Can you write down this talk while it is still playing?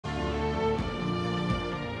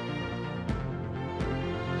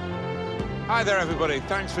Hi there, everybody.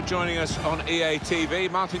 Thanks for joining us on EA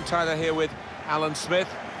TV. Martin Tyler here with Alan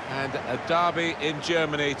Smith, and a derby in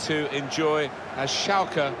Germany to enjoy as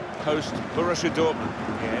Schalke host Borussia Dortmund.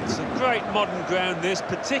 Yeah, it's a great modern ground, this,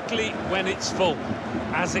 particularly when it's full,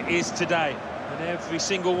 as it is today. And every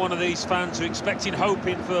single one of these fans are expecting,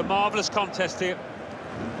 hoping for a marvellous contest here.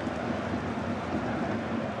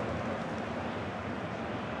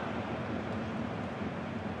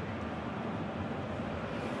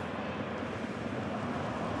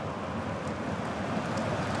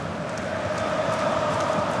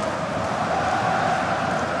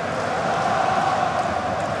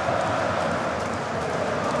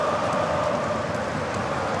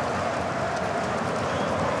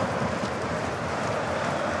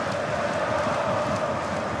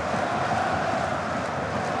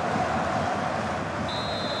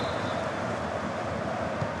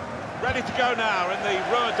 Ready to go now in the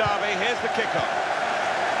Ruhr derby. Here's the kickoff.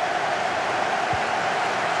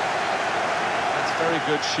 That's very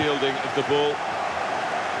good shielding of the ball.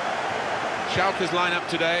 Schalke's lineup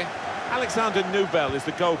today. Alexander Nubel is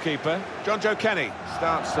the goalkeeper. John Joe Kenny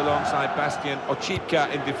starts alongside Bastian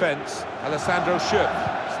Ochipka in defence. Alessandro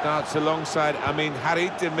Schöpf starts alongside Amin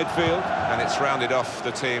Harit in midfield. And it's rounded off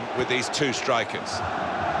the team with these two strikers.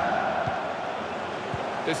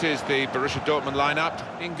 This is the Borussia Dortmund lineup.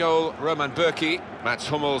 In goal, Roman Bürki. Mats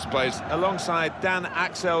Hummels plays alongside Dan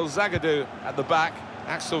Axel Zagadou at the back.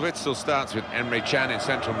 Axel Witsel starts with Emre Can in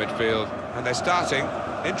central midfield. And they're starting,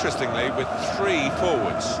 interestingly, with three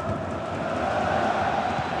forwards.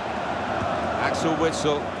 Axel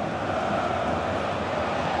Witsel.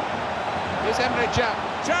 Here's Emre Can.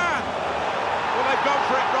 Can! Well, they've gone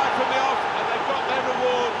for it right from the off, and they've got their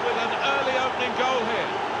reward with an early opening goal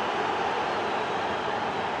here.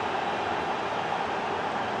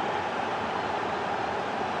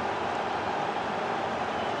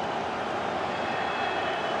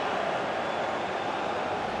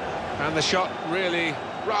 And the shot really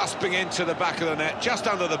rasping into the back of the net, just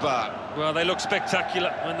under the bar. Well, they look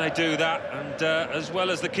spectacular when they do that, and as well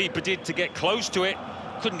as the keeper did to get close to it,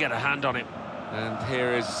 couldn't get a hand on it. And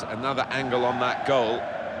here is another angle on that goal.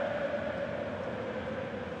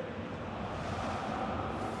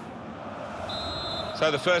 So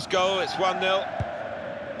the first goal, it's 1-0.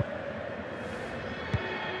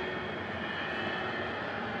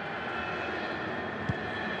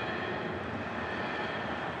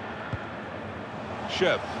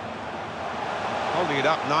 Schöpf holding it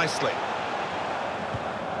up nicely.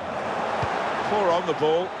 Poor on the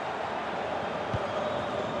ball.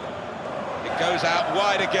 It goes out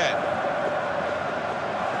wide again.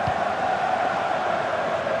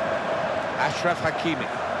 Achraf Hakimi.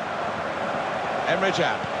 Emre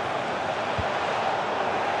Can.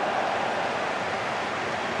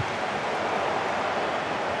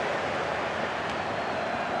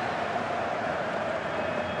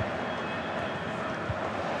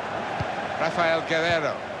 Rafael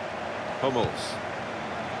Guerreiro. Hummels.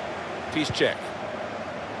 Piszczek.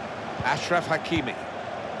 Achraf Hakimi.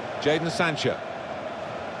 Jadon Sancho.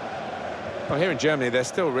 Well, here in Germany, they're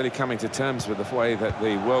still really coming to terms with the way that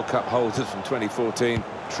the World Cup holders from 2014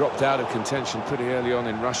 dropped out of contention pretty early on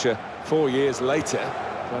in Russia 4 years later.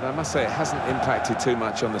 But I must say, it hasn't impacted too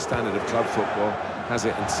much on the standard of club football, has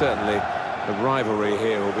it? And certainly the rivalry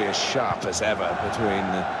here will be as sharp as ever between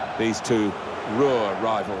these two Ruhr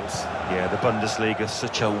rivals. Yeah, the Bundesliga,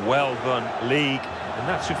 such a well-run league, and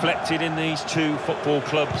that's reflected in these two football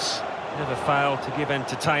clubs. Never fail to give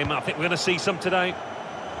entertainment. I think we're going to see some today.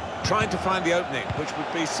 Trying to find the opening, which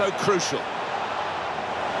would be so crucial.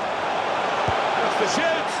 That's the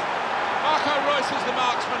shoot! Marco Reus is the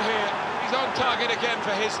marksman here. He's on target again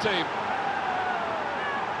for his team.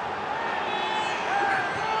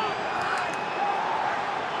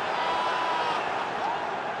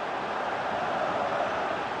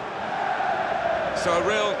 So a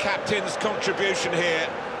real captain's contribution here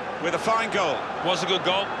with a fine goal. Was a good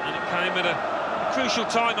goal, and it came at a crucial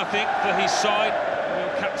time, I think, for his side.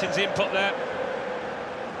 Real captain's input there.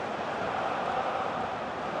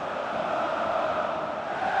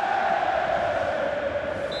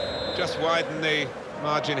 Just widen the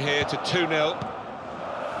margin here to 2-0.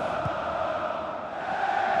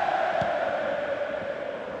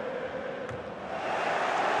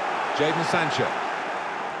 Jadon Sancho.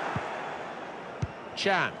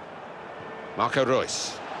 Can. Marco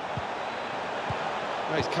Reus.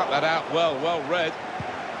 Well, he's cut that out well read.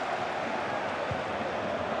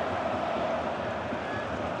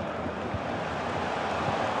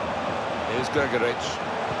 Here's Gregoritsch.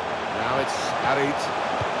 Now it's Harit.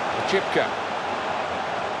 Ochipka.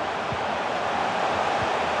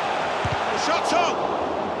 The shot's on.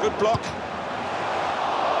 Good block.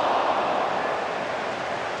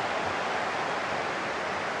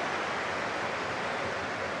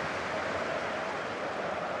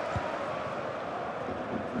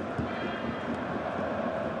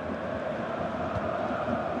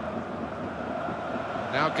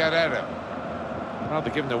 Now Guerrero.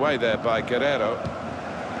 Rather given away there by Guerrero.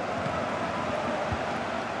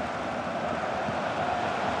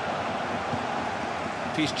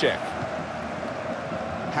 Piszczek.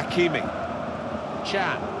 Hakimi.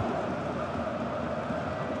 Chan.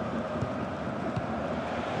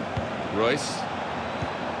 Royce.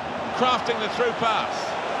 Crafting the through pass.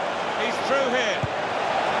 He's through here.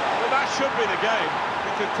 Well, that should be the game.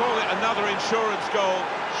 You could call it another insurance goal.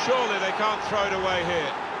 Surely they can't throw it away here.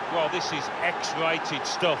 Well, this is X-rated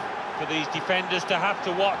stuff for these defenders to have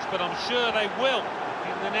to watch, but I'm sure they will.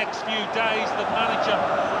 In the next few days, the manager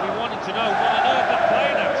will be wanting to know what on earth they're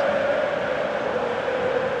playing at.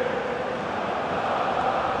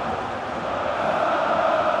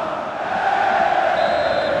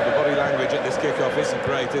 Well, the body language at this kickoff isn't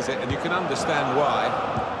great, is it? And you can understand why.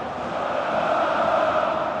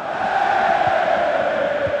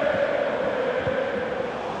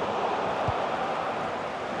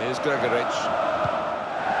 Here's Gregoritsch.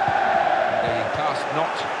 The pass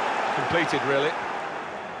not completed, really.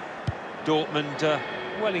 Dortmund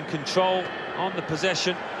well in control on the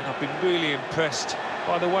possession, and I've been really impressed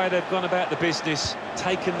by the way they've gone about the business,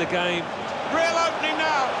 taken the game. Real opening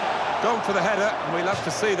now! Gone for the header, and we love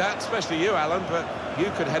to see that, especially you, Alan, but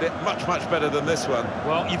you could head it much, much better than this one.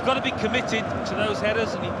 Well, you've got to be committed to those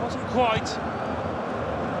headers, and he wasn't quite.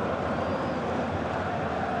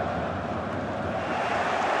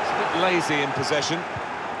 Lazy in possession.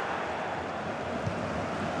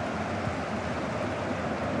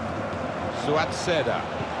 Suat-Seda.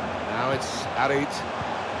 Now it's Arid.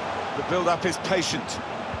 The build-up is patient.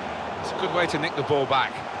 It's a good way to nick the ball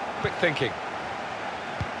back. Quick thinking.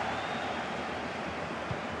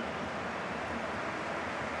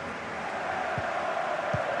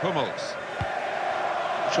 Hummels.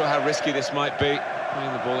 Not sure how risky this might be.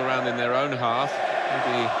 Playing the ball around in their own half.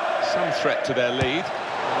 Maybe some threat to their lead.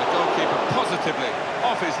 And the goalkeeper positively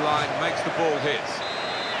off his line makes the ball his.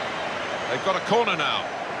 They've got a corner now.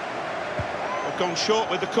 They've gone short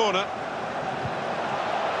with the corner.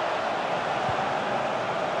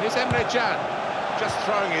 Here's Emre Can, just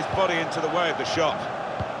throwing his body into the way of the shot.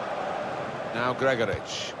 Now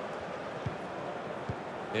Gregoritsch.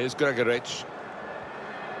 Here's Gregoritsch.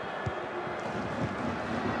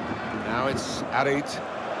 Now it's Arid.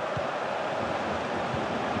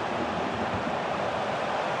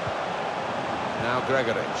 Now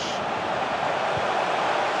Gregoritsch.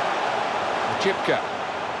 Chipka.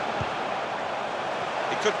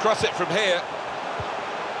 He could cross it from here.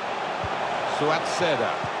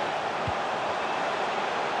 Suat-Seda.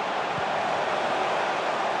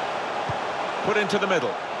 Put into the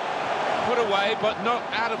middle. Put away, but not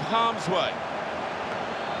out of harm's way.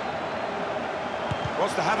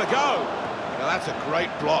 Wants to have a go. Now that's a great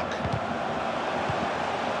block.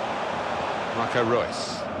 Marco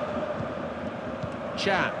Royce.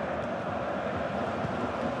 Chan.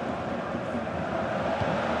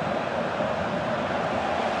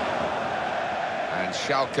 And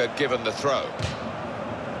Schalke given the throw.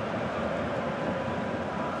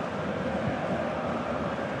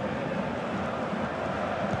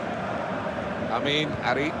 Amin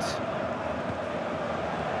Arit.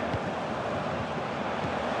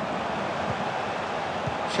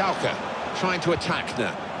 Schalke trying to attack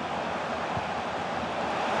now.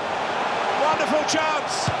 Wonderful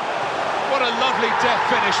chance! What a lovely death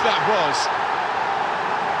finish that was.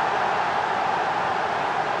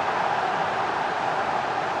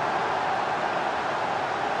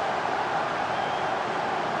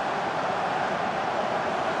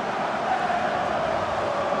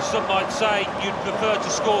 Some might say you'd prefer to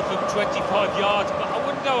score from 25 yards, but I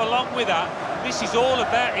wouldn't go along with that. This is all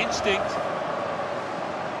about instinct.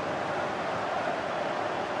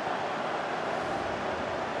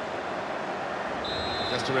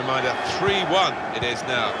 Just a reminder, 3-1 it is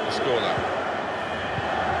now, the scoreline.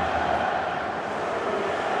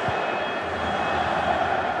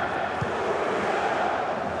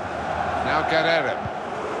 Now Guerrero.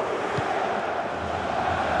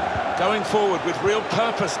 Going forward with real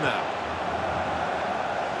purpose now.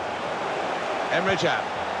 Emre Can.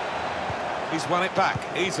 He's won it back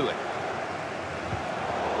easily.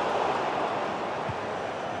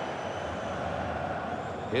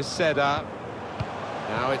 Here's Seda.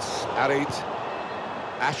 Now it's Arid.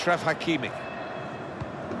 Achraf Hakimi.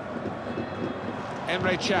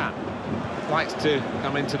 Emre Can likes to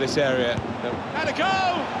come into this area. Had a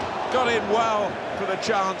go! Got in well for the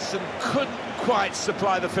chance and couldn't quite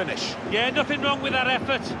supply the finish. Yeah, nothing wrong with that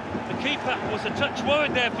effort. The keeper was a touch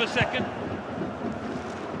worried there for a second.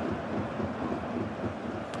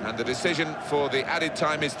 And the decision for the added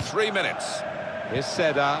time is 3 minutes. Here's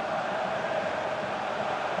Seda.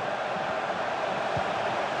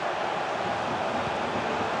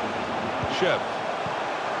 Schöp.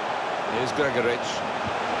 Here's Gregoritsch.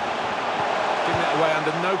 Giving it away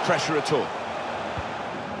under no pressure at all.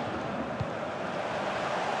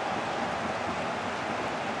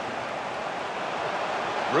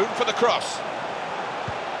 Room for the cross.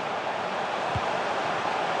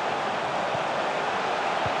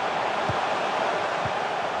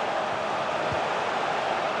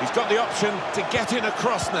 He's got the option to get in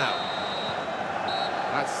across now.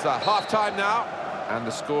 That's half-time now, and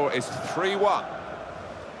the score is 3-1.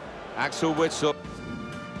 Axel Witsel.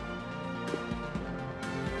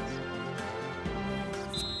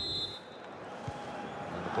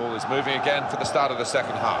 And the ball is moving again for the start of the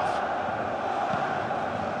second half.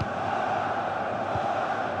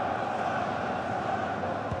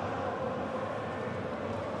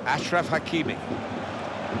 Achraf Hakimi.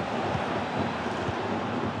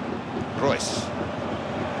 Royce.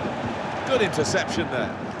 Good interception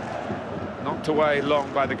there. Knocked away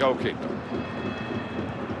long by the goalkeeper.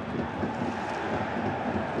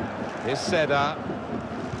 Here's Seda.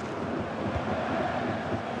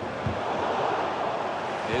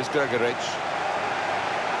 Here's Gregoritsch.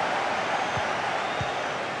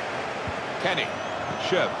 Kenny.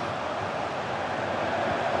 Schöp.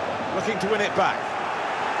 Looking to win it back.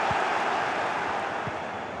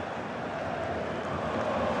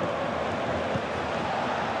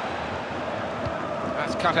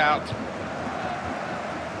 That's cut out.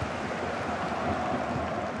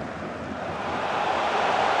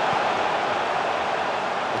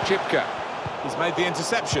 Chipka. He's made the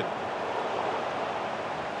interception.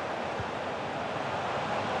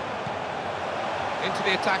 Into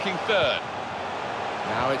the attacking third.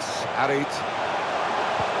 Now it's Arid.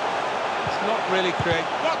 It's not really creative.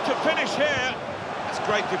 Got to finish here. That's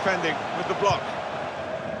great defending with the block.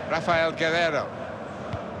 Rafael Guerrero.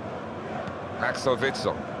 Axel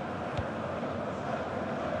Witsel.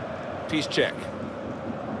 Piszczek.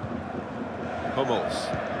 Hummels.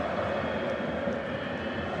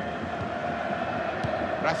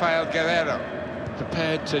 Rafael Guerrero.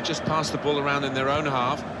 Prepared to just pass the ball around in their own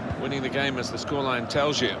half, winning the game as the scoreline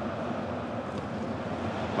tells you.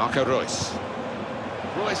 Marco Reus.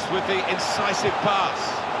 Reus with the incisive pass.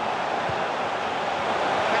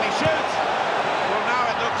 Can he shoot? Well, now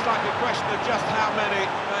it looks like a question of just how many.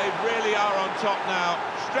 They really are on top now,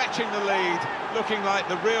 stretching the lead, looking like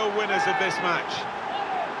the real winners of this match.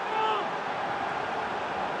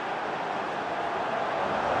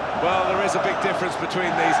 Well, there is a big difference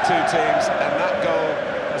between these two teams, and that goal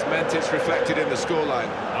has meant it's reflected in the scoreline.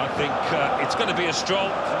 I think it's going to be a stroll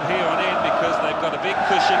from here on in because they've got a big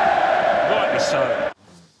cushion, rightly so.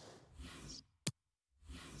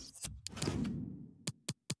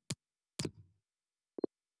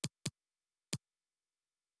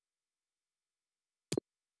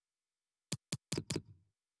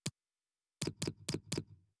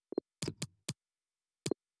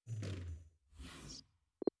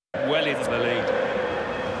 Well into the lead.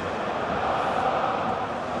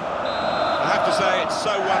 I have to say it's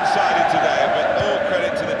so one-sided today, but all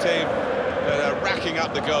credit to the team that are racking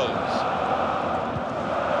up the goals.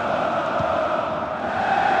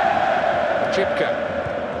 Chipka.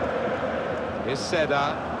 Here's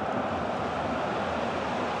Seda.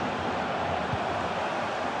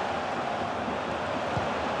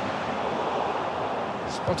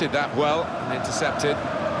 Spotted that well and intercepted.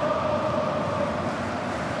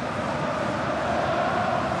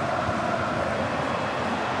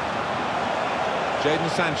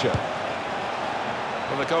 Jadon Sancho.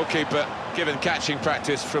 Well, the goalkeeper given catching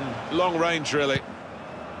practice from long range, really.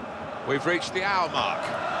 We've reached the hour mark.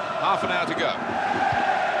 Half an hour to go.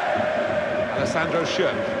 Alessandro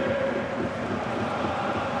Schöp.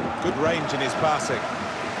 Good range in his passing.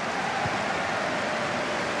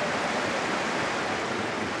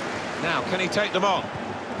 Now, can he take them on?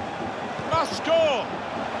 Must score!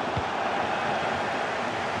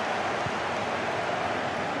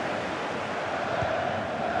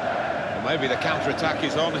 Maybe the counter-attack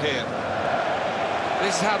is on here.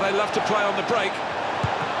 This is how they love to play on the break.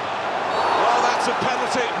 Well, that's a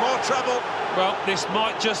penalty, more trouble. Well, this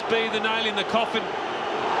might just be the nail in the coffin.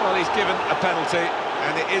 Well, he's given a penalty,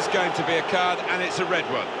 and it is going to be a card, and it's a red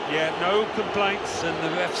one. Yeah, no complaints, and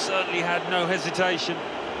the ref certainly had no hesitation.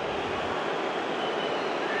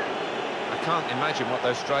 I can't imagine what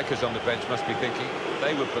those strikers on the bench must be thinking.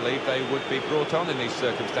 They would believe they would be brought on in these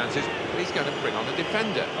circumstances, but he's going to bring on a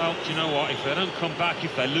defender. Well, do you know what? If they don't come back,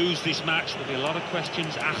 if they lose this match, there'll be a lot of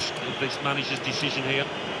questions asked of this manager's decision here.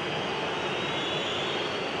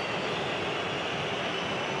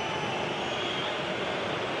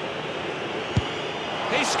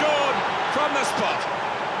 He scored from the spot.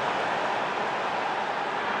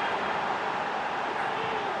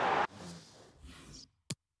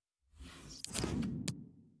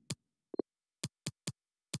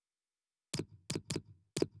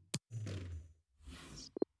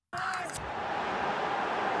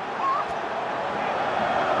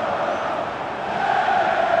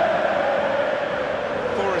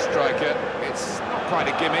 It's not quite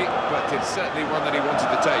a gimme, but it's certainly one that he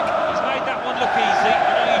wanted to take. He's made that one look easy.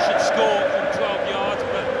 I know you should score from 12 yards,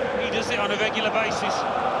 but he does it on a regular basis.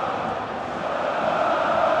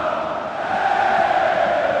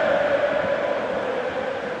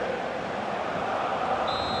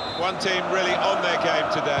 One team really on their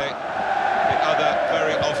game today, the other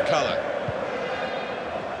very off-colour.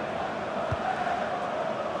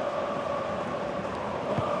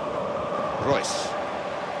 Royce.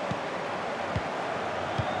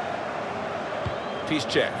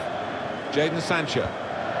 Piszczek. Jadon Sancho.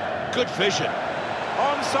 Good vision.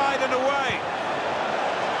 Onside and away.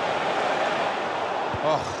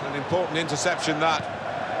 Oh, an important interception that.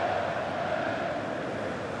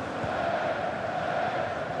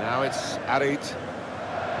 Now it's Arit.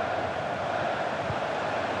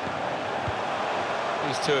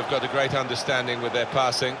 These two have got a great understanding with their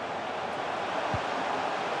passing.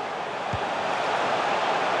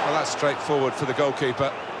 Well, that's straightforward for the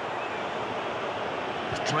goalkeeper.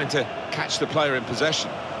 He's trying to catch the player in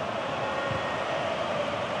possession.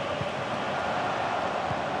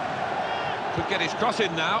 Could get his cross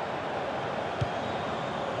in now.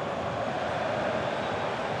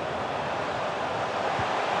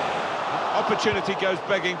 Opportunity goes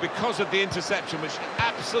begging because of the interception, which is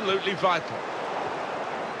absolutely vital.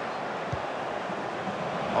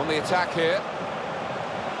 On the attack here.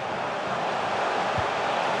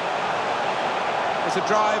 There's a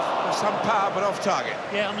drive of some power, but off target.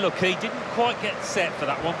 Yeah, unlucky. Didn't quite get set for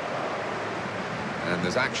that one. And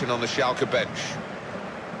there's action on the Schalke bench.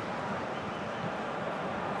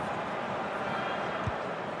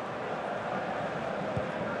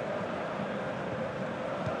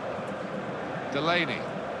 Delaney.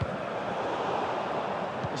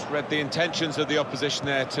 Just read the intentions of the opposition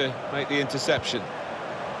there to make the interception.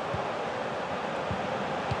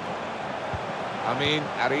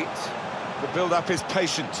 Arit. The build-up is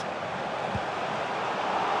patient.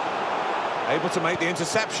 Able to make the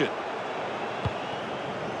interception.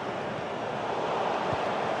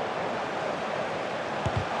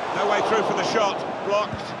 No way through for the shot.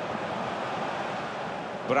 Blocked.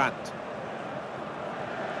 Brandt.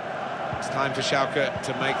 It's time for Schalke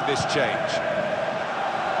to make this change.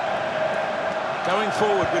 Going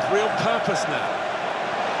forward with real purpose now.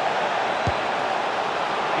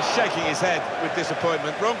 He's shaking his head with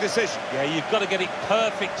disappointment. Wrong decision. Yeah, you've got to get it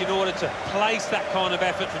perfect in order to place that kind of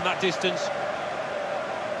effort from that distance.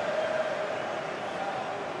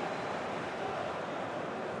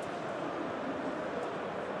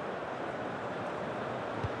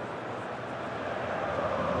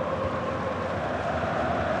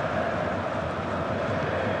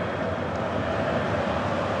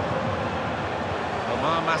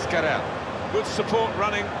 Good support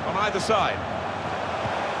running on either side.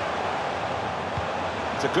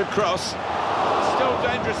 It's a good cross. Still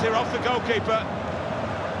dangerous here off the goalkeeper.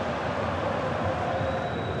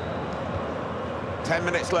 10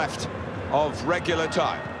 minutes left of regular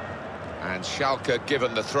time. And Schalke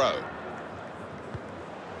given the throw.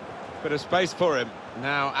 Bit of space for him.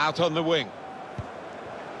 Now out on the wing.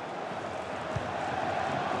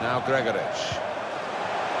 Now Gregoritsch.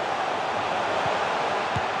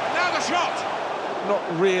 Shot!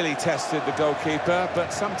 Not really tested the goalkeeper,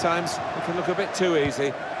 but sometimes it can look a bit too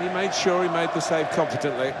easy. He made sure he made the save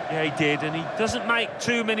competently. Yeah, he did, and he doesn't make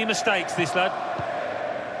too many mistakes, this lad.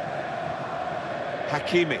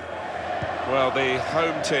 Hakimi. Well, the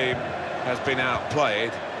home team has been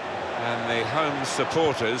outplayed, and the home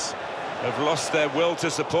supporters have lost their will to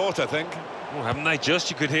support, I think. Well, haven't they just?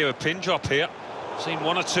 You could hear a pin drop here. Seen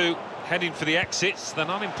one or two heading for the exits. They're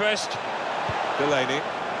not impressed. Delaney.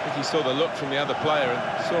 I think he saw the look from the other player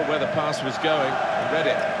and saw where the pass was going and read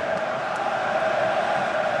it.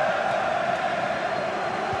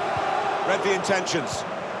 Read the intentions.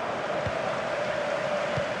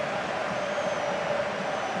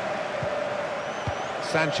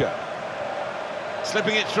 Sancho.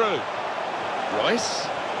 Slipping it through. Royce.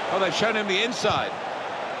 Oh, they've shown him the inside.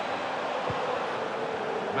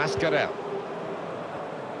 Mascarell.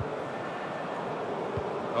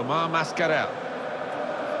 Omar Mascarell.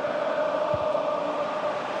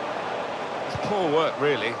 Poor work,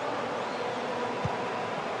 really.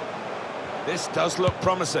 This does look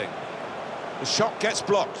promising. The shot gets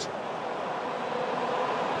blocked.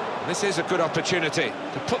 This is a good opportunity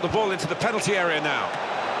to put the ball into the penalty area now.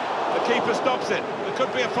 The keeper stops it. There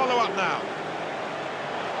could be a follow-up now.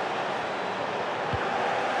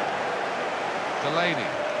 Delaney.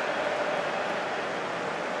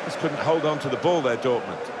 Just couldn't hold on to the ball there,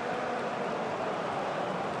 Dortmund.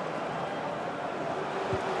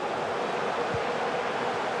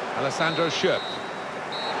 Alessandro Schöpf.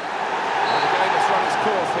 The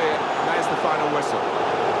course here, and there's the final whistle.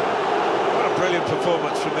 What a brilliant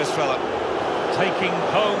performance from this fella. Taking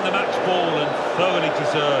home the match ball and thoroughly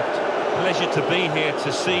deserved. Pleasure to be here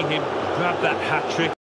to see him grab that hat-trick.